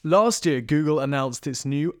Last year, Google announced its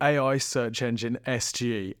new AI search engine,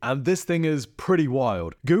 SGE, and this thing is pretty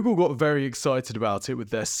wild. Google got very excited about it with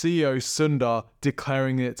their CEO Sundar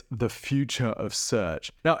declaring it the future of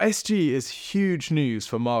search. Now, SGE is huge news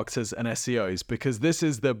for marketers and SEOs because this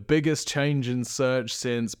is the biggest change in search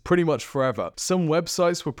since pretty much forever. Some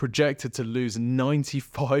websites were projected to lose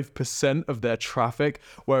 95% of their traffic,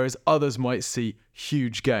 whereas others might see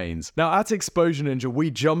huge gains. Now at Exposure Ninja,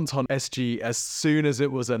 we jumped on SGE as soon as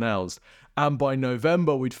it was announced, and by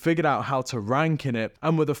November we'd figured out how to rank in it,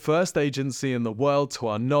 and we're the first agency in the world to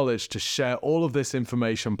our knowledge to share all of this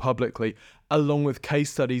information publicly, along with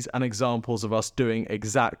case studies and examples of us doing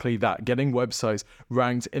exactly that, getting websites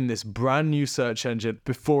ranked in this brand new search engine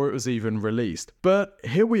before it was even released. But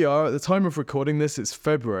here we are, at the time of recording this, it's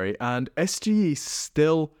February, and SGE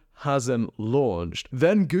still hasn't launched.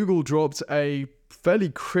 Then Google dropped a fairly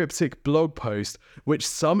cryptic blog post, which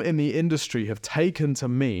some in the industry have taken to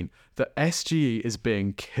mean that SGE is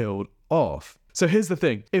being killed off. So here's the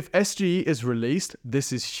thing, if SGE is released,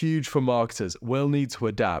 this is huge for marketers, we'll need to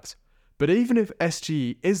adapt. But even if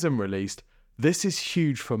SGE isn't released, this is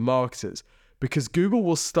huge for marketers because Google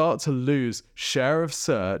will start to lose share of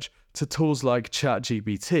search to tools like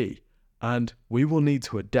ChatGPT, and we will need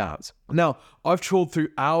to adapt. Now, I've trawled through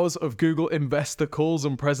hours of Google investor calls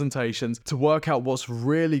and presentations to work out what's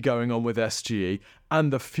really going on with SGE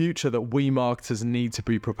and the future that we marketers need to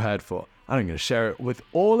be prepared for. And I'm going to share it with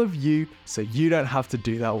all of you so you don't have to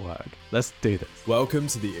do that work. Let's do this. Welcome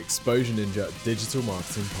to the Exposure Ninja Digital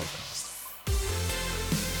Marketing Podcast.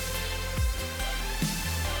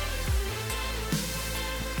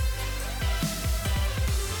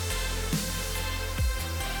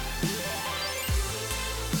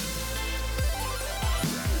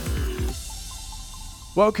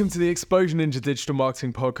 Welcome to the Exposure Ninja Digital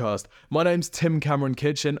Marketing Podcast. My name's Tim Cameron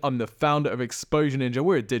Kitchen. I'm the founder of Exposure Ninja.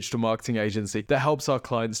 We're a digital marketing agency that helps our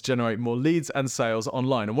clients generate more leads and sales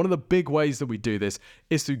online. And one of the big ways that we do this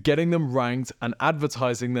is through getting them ranked and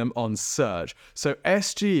advertising them on search. So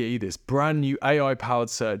SGE, this brand new AI-powered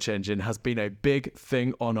search engine, has been a big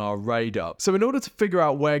thing on our radar. So in order to figure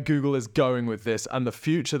out where Google is going with this and the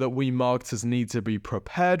future that we marketers need to be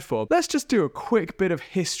prepared for, let's just do a quick bit of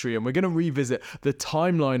history, and we're going to revisit the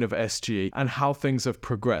timeline of SGE and how things have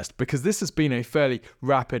progressed, because this has been a fairly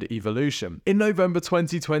rapid evolution. In November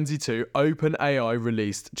 2022, OpenAI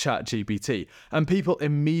released ChatGPT, and people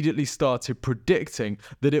immediately started predicting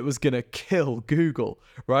that it was going to kill Google,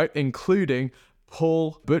 right? Including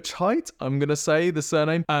Paul Butchheit, I'm going to say the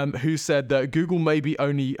surname, who said that Google may be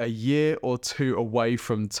only a year or two away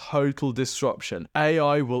from total disruption.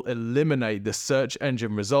 AI will eliminate the search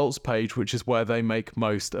engine results page, which is where they make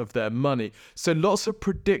most of their money. So lots of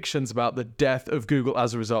predictions about the death of Google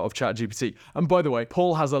as a result of ChatGPT. And by the way,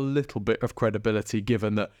 Paul has a little bit of credibility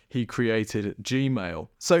given that he created Gmail.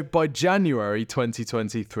 So by January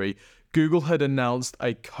 2023, Google had announced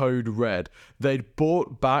a code red. They'd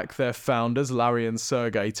brought back their founders, Larry and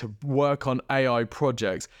Sergey, to work on AI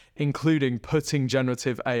projects, including putting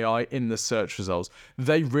generative AI in the search results.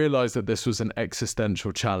 They realized that this was an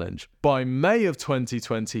existential challenge. By May of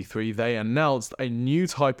 2023, they announced a new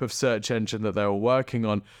type of search engine that they were working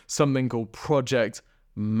on, something called Project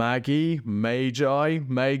Magi,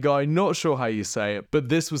 not sure how you say it, but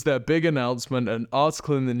this was their big announcement. An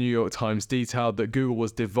article in the New York Times detailed that Google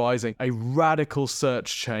was devising a radical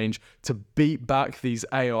search change to beat back these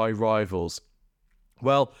AI rivals.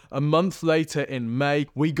 Well, a month later in May,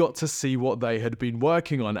 we got to see what they had been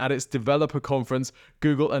working on. At its developer conference,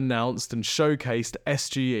 Google announced and showcased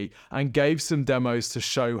SGE and gave some demos to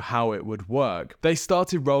show how it would work. They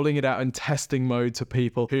started rolling it out in testing mode to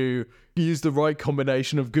people who use the right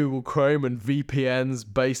combination of Google Chrome and VPNs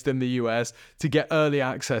based in the US to get early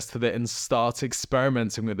access to it and start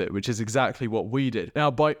experimenting with it, which is exactly what we did.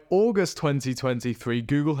 Now, by August 2023,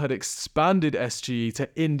 Google had expanded SGE to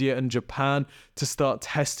India and Japan to start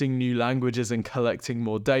testing new languages and collecting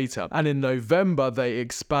more data. And in November, they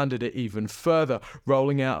expanded it even further,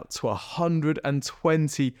 rolling out to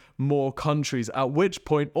 120 more countries, at which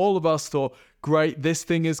point all of us thought, great, this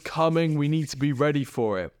thing is coming, we need to be ready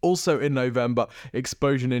for it. Also in November,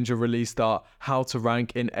 Exposure Ninja released our How to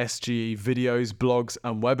Rank in SGE videos, blogs,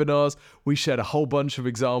 and webinars. We shared a whole bunch of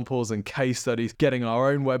examples and case studies, getting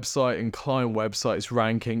our own website and client websites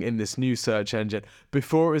ranking in this new search engine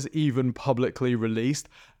before it was even publicly released.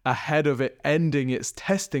 ahead of it ending its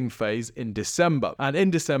testing phase in December. And in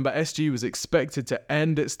December, SGE was expected to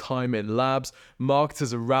end its time in labs.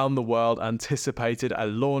 Marketers around the world anticipated a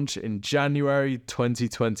launch in January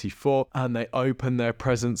 2024, and they opened their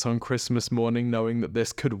presents on Christmas morning, knowing that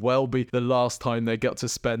this could well be the last time they got to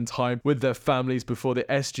spend time with their families before the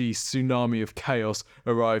SGE tsunami of chaos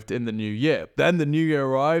arrived in the new year. Then the new year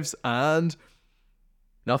arrives and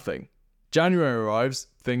nothing. January arrives,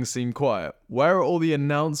 things seem quiet. Where are all the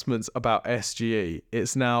announcements about SGE?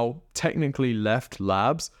 It's now technically left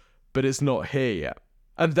labs, but it's not here yet.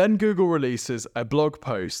 And then Google releases a blog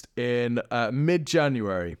post in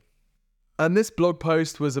mid-January. And this blog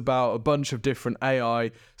post was about a bunch of different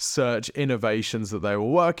AI search innovations that they were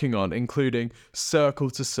working on, including circle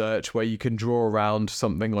to search, where you can draw around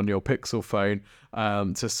something on your Pixel phone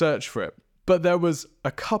to search for it. But there was a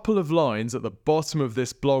couple of lines at the bottom of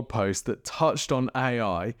this blog post that touched on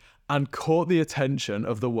AI and caught the attention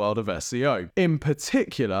of the world of SEO. In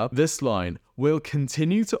particular, this line, "We'll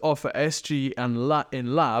continue to offer SGE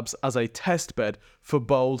in labs as a testbed for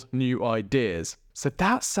bold new ideas." So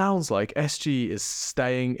that sounds like SGE is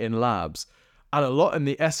staying in labs. And a lot in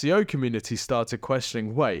the SEO community started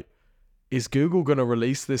questioning, wait, is Google going to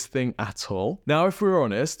release this thing at all? Now, if we're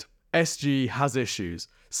honest, SGE has issues.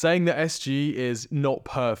 Saying that SGE is not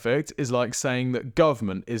perfect is like saying that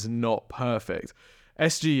government is not perfect.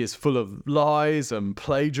 SGE is full of lies and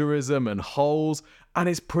plagiarism and holes, and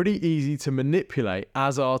it's pretty easy to manipulate,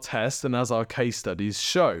 as our tests and as our case studies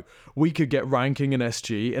show. We could get ranking in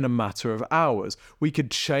SGE in a matter of hours. We could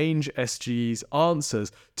change SGE's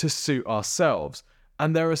answers to suit ourselves.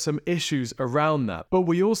 And there are some issues around that. But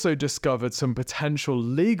we also discovered some potential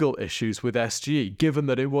legal issues with SGE, given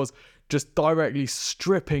that it was just directly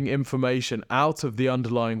stripping information out of the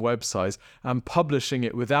underlying websites and publishing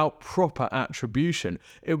it without proper attribution.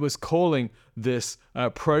 It was calling this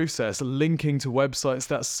process linking to websites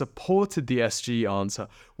that supported the SGE answer,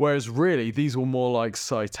 whereas really these were more like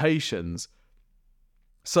citations.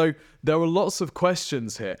 So there were lots of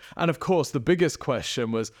questions here. And of course, the biggest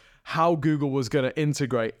question was how Google was going to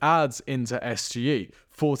integrate ads into SGE.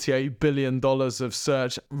 $48 billion of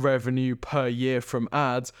search revenue per year from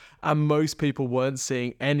ads, and most people weren't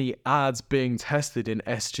seeing any ads being tested in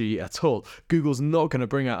SGE at all. Google's not going to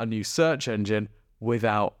bring out a new search engine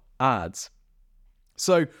without ads.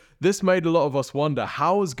 So this made a lot of us wonder,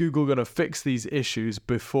 how is Google going to fix these issues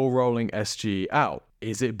before rolling SGE out?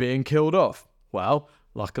 Is it being killed off? Well,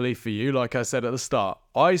 luckily for you, like I said at the start,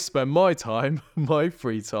 I spend my time, my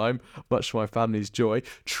free time, much to my family's joy,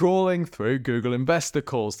 trawling through Google investor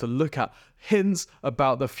calls to look at hints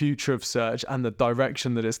about the future of search and the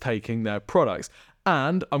direction that it's taking their products.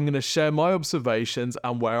 And I'm going to share my observations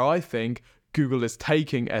and where I think Google is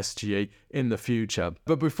taking SGE in the future.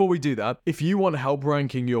 But before we do that, if you want help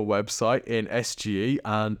ranking your website in SGE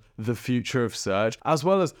and the future of search, as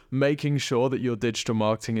well as making sure that your digital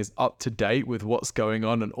marketing is up to date with what's going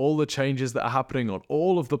on and all the changes that are happening on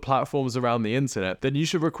all of the platforms around the internet, then you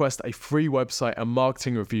should request a free website and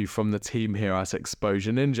marketing review from the team here at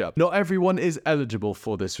Exposure Ninja. Not everyone is eligible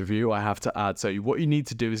for this review, I have to add. So what you need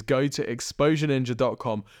to do is go to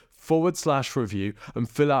exposureninja.com/review and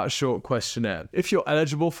fill out a short questionnaire. If you're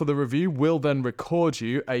eligible for the review, we'll then record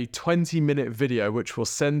you a 20-minute video which we'll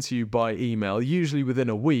send to you by email, usually within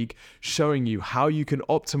a week, showing you how you can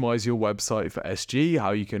optimize your website for SGE,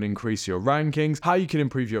 how you can increase your rankings, how you can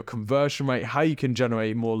improve your conversion rate, how you can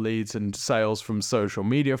generate more leads and sales from social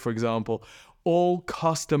media, for example. All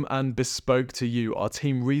custom and bespoke to you. Our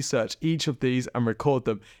team research each of these and record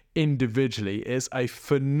them individually. It's a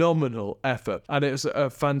phenomenal effort and it's a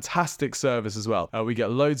fantastic service as well. We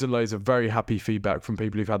get loads and loads of very happy feedback from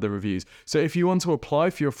people who've had the reviews. So if you want to apply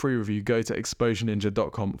for your free review, go to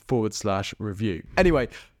exposureninja.com/review. Anyway,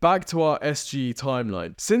 back to our SGE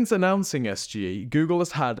timeline. Since announcing SGE, Google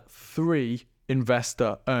has had 3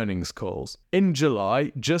 investor earnings calls. In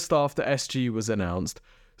July, just after SGE was announced,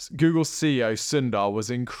 Google's CEO Sundar was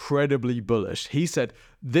incredibly bullish. He said,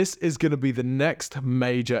 this is going to be the next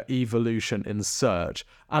major evolution in search.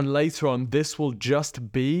 And later on, this will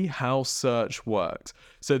just be how search works.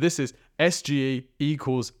 So this is SGE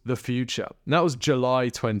equals the future. And that was July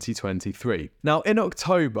 2023. Now, in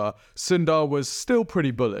October, Sundar was still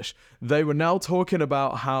pretty bullish. They were now talking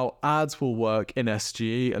about how ads will work in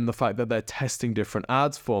SGE and the fact that they're testing different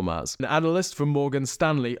ads formats. An analyst from Morgan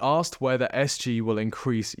Stanley asked whether SGE will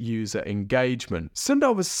increase user engagement.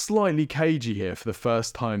 Sundar was slightly cagey here for the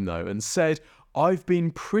first time though and said, I've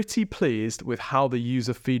been pretty pleased with how the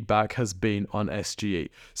user feedback has been on SGE.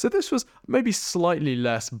 So this was maybe slightly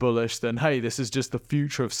less bullish than, hey, this is just the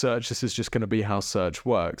future of search, this is just going to be how search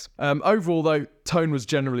works. Overall though, tone was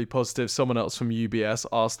generally positive. Someone else from UBS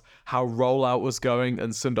asked how rollout was going,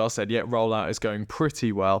 and Sundar said, yeah, rollout is going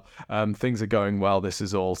pretty well. Things are going well. This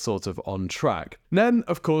is all sort of on track. Then,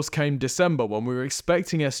 of course, came December, when we were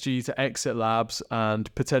expecting SGE to exit labs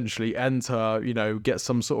and potentially enter, get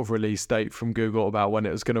some sort of release date from Google about when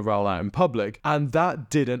it was going to roll out in public. And that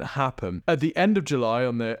didn't happen. At the end of January,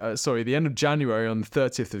 on the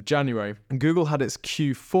 30th of January, Google had its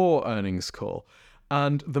Q4 earnings call.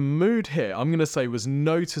 And the mood here, I'm going to say, was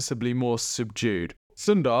noticeably more subdued.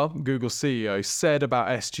 Sundar, Google's CEO, said about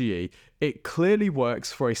SGE, it clearly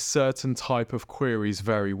works for a certain type of queries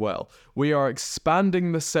very well. We are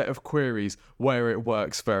expanding the set of queries where it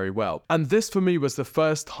works very well. And this for me was the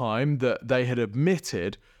first time that they had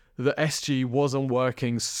admitted that SGE wasn't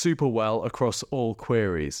working super well across all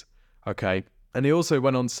queries. Okay. And he also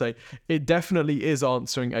went on to say, it definitely is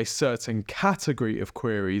answering a certain category of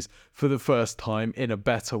queries for the first time in a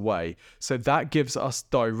better way. So that gives us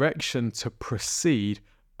direction to proceed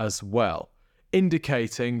as well,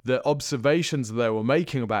 indicating that observations that they were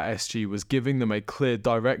making about SGE was giving them a clear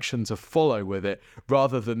direction to follow with it,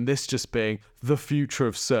 rather than this just being the future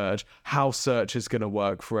of search, how search is going to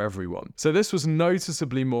work for everyone. So this was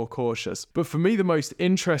noticeably more cautious. But for me, the most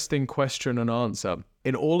interesting question and answer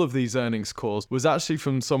in all of these earnings calls was actually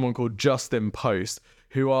from someone called Justin Post,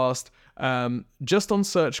 who asked, just on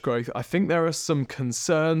search growth, I think there are some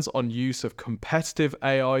concerns on use of competitive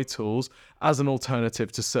AI tools as an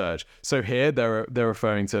alternative to search. So here they're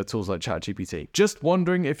referring to tools like ChatGPT. Just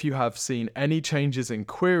wondering if you have seen any changes in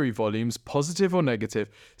query volumes, positive or negative,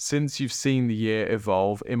 since you've seen the year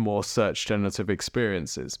evolve in more search generative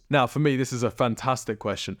experiences. Now, for me, this is a fantastic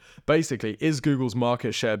question. Basically, is Google's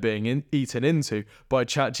market share being eaten into by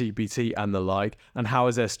ChatGPT and the like, and how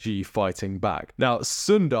is SGE fighting back? Now,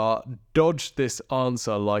 Sundar dodged this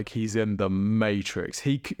answer like he's in the Matrix.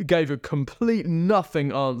 He gave a complete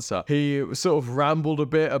nothing answer. He sort of rambled a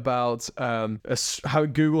bit about how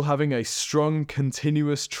Google having a strong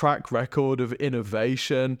continuous track record of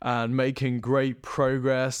innovation and making great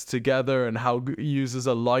progress together, and how users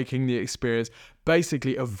are liking the experience.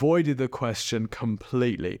 Basically avoided the question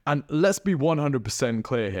completely. And let's be 100%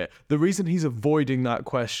 clear here. The reason he's avoiding that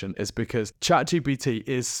question is because ChatGPT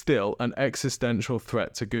is still an existential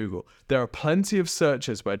threat to Google. There are plenty of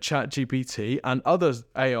searches where ChatGPT and other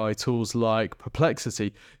AI tools like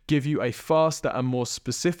Perplexity give you a faster and more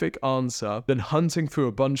specific answer than hunting through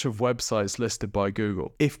a bunch of websites listed by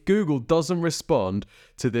Google. If Google doesn't respond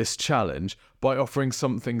to this challenge by offering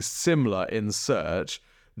something similar in search,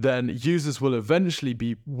 then users will eventually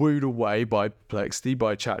be wooed away by Perplexity,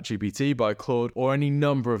 by ChatGPT, by Claude, or any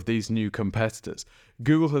number of these new competitors.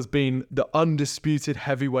 Google has been the undisputed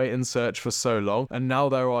heavyweight in search for so long, and now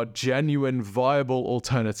there are genuine, viable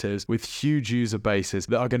alternatives with huge user bases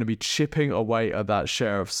that are going to be chipping away at that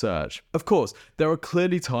share of search. Of course, there are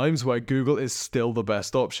clearly times where Google is still the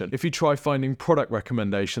best option. If you try finding product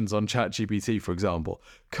recommendations on ChatGPT, for example,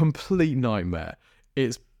 complete nightmare.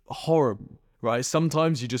 It's horrible. Right?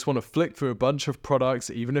 Sometimes you just want to flick through a bunch of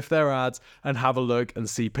products, even if they're ads, and have a look and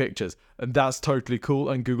see pictures. And that's totally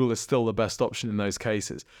cool, and Google is still the best option in those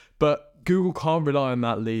cases. But Google can't rely on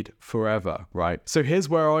that lead forever, right? So here's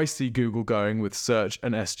where I see Google going with search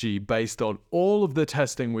and SGE based on all of the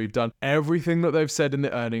testing we've done, everything that they've said in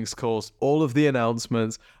the earnings calls, all of the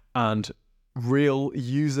announcements, and real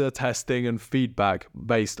user testing and feedback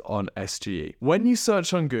based on SGE. When you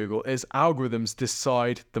search on Google, its algorithms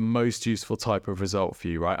decide the most useful type of result for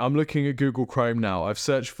you, right? I'm looking at Google Chrome now. I've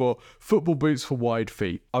searched for football boots for wide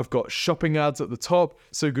feet. I've got shopping ads at the top,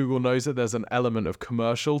 so Google knows that there's an element of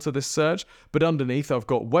commercial to this search, but underneath I've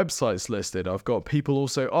got websites listed. I've got people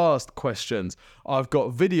also asked questions. I've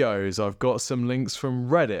got videos. I've got some links from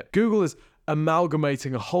Reddit. Google is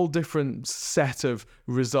amalgamating a whole different set of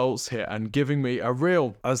results here and giving me a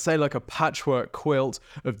real, I'd say like a patchwork quilt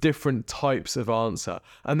of different types of answer.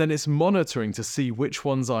 And then it's monitoring to see which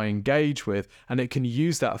ones I engage with, and it can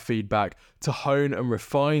use that feedback to hone and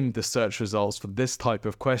refine the search results for this type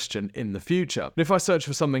of question in the future. And if I search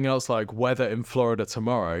for something else like weather in Florida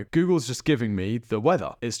tomorrow, Google's just giving me the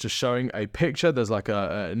weather. It's just showing a picture. There's like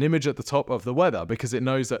an image at the top of the weather, because it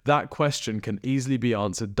knows that that question can easily be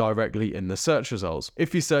answered directly in the search results.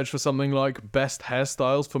 If you search for something like best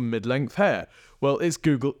hairstyles for mid-length hair, well, it's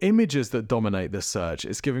Google Images that dominate the search.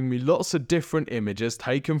 It's giving me lots of different images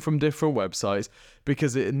taken from different websites,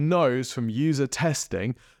 because it knows from user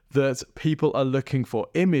testing that people are looking for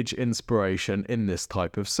image inspiration in this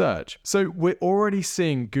type of search. So we're already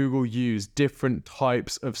seeing Google use different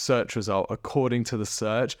types of search result according to the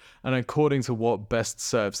search and according to what best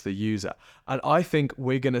serves the user. And I think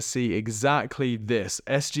we're going to see exactly this.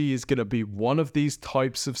 SGE is going to be one of these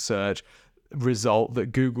types of search result that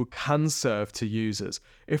Google can serve to users.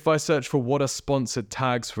 If I search for what are sponsored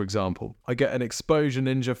tags, for example, I get an Exposure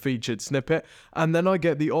Ninja featured snippet, and then I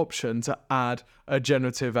get the option to add a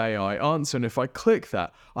generative AI answer. And if I click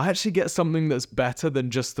that, I actually get something that's better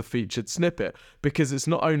than just the featured snippet, because it's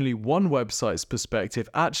not only one website's perspective,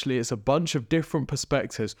 actually it's a bunch of different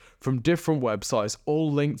perspectives from different websites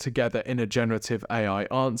all linked together in a generative AI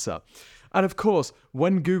answer. And of course,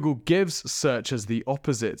 when Google gives searchers the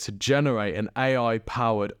opposite to generate an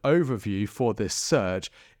AI-powered overview for this search,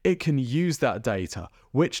 it can use that data.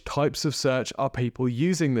 Which types of search are people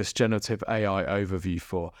using this generative AI overview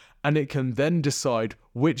for? And it can then decide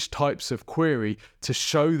which types of query to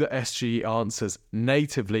show the SGE answers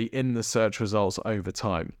natively in the search results over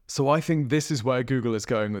time. So I think this is where Google is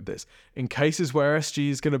going with this. In cases where SGE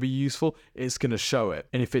is going to be useful, it's going to show it.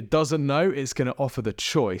 And if it doesn't know, it's going to offer the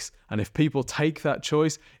choice. And if people take that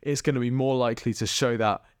choice, it's going to be more likely to show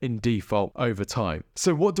that in default over time.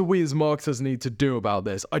 So what do we as marketers need to do about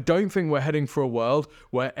this? I don't think we're heading for a world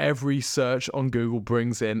where every search on Google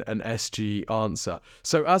brings in an SGE answer.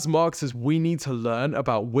 So as marketers, we need to learn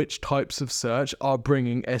about which types of search are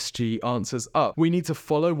bringing SGE answers up. We need to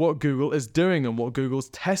follow what Google is doing and what Google's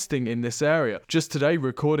testing in this area. Just today,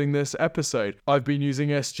 recording this episode, I've been using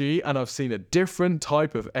SGE and I've seen a different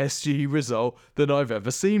type of SGE result than I've ever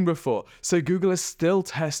seen before. So Google is still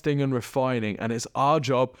testing and refining, and it's our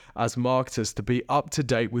job as marketers to be up to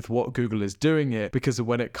date with what Google is doing here, because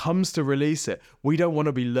when it comes to release it, we don't want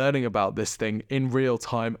to be learning about this thing in real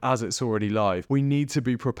time as it's already live. We need to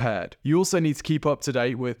be prepared. You also need to keep up to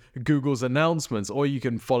date with Google's announcements, or you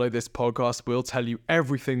can follow this podcast. We'll tell you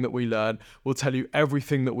everything that we learn. We'll tell you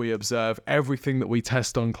everything that we observe, everything that we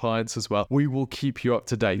test on clients as well. We will keep you up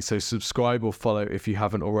to date, so subscribe or follow if you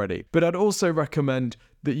haven't already. But I'd also recommend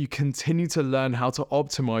that you continue to learn how to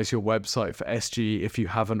optimize your website for SGE if you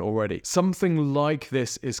haven't already. Something like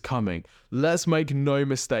this is coming. Let's make no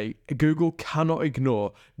mistake, Google cannot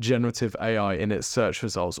ignore generative AI in its search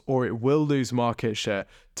results, or it will lose market share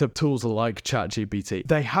to tools like ChatGPT.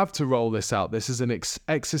 They have to roll this out. This is an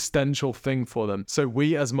existential thing for them. So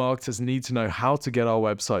we as marketers need to know how to get our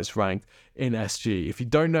websites ranked in SGE. If you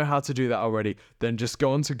don't know how to do that already, then just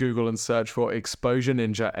go onto Google and search for Exposure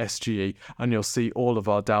Ninja SGE, and you'll see all of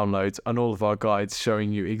our downloads and all of our guides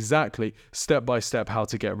showing you exactly step by step how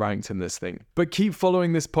to get ranked in this thing. But keep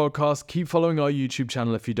following this podcast, keep following our YouTube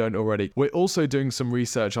channel if you don't already. We're also doing some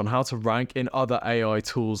research on how to rank in other AI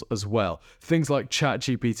tools as well, things like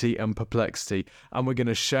ChatGPT and Perplexity, and we're going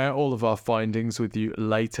to share all of our findings with you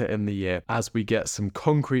later in the year as we get some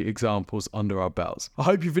concrete examples under our belts. I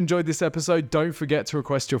hope you've enjoyed this episode. Don't forget to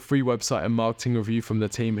request your free website and marketing review from the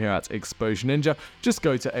team here at Exposure Ninja. Just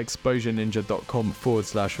go to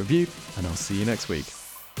exposureninja.com/review, and I'll see you next week.